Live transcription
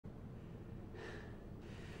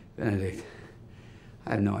Benedict,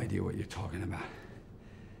 I have no idea what you're talking about.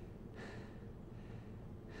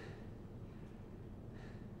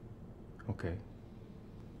 Okay.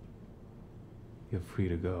 You're free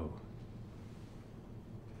to go.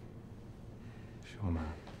 Show 'em out.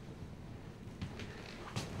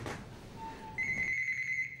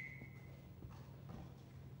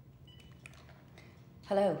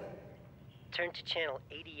 Hello. Turn to channel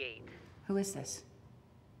 88. Who is this?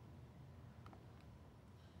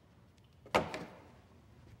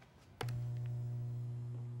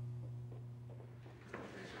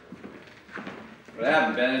 What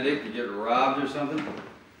happened, Benedict? You get robbed or something?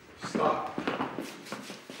 Stop.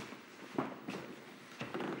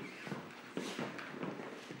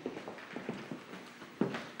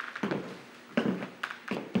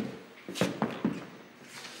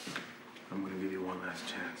 I'm gonna give you one last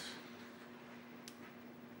chance.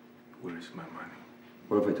 Where's my money?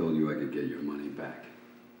 What if I told you I could get your money back?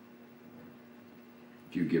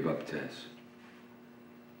 If you give up Tess,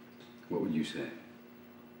 what would you say?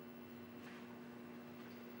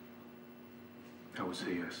 I would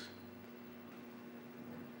say yes.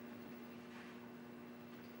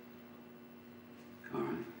 All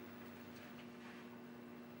right.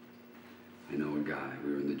 I know a guy.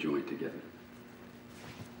 We were in the joint together.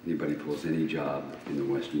 Anybody pulls any job in the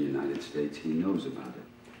western United States, he knows about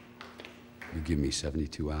it. You give me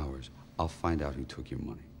 72 hours, I'll find out who took your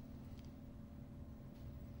money.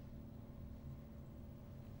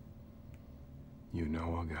 You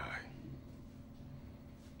know a guy.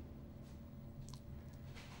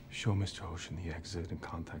 Show Mr. Ocean the exit and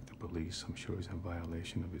contact the police. I'm sure he's in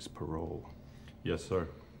violation of his parole. Yes, sir.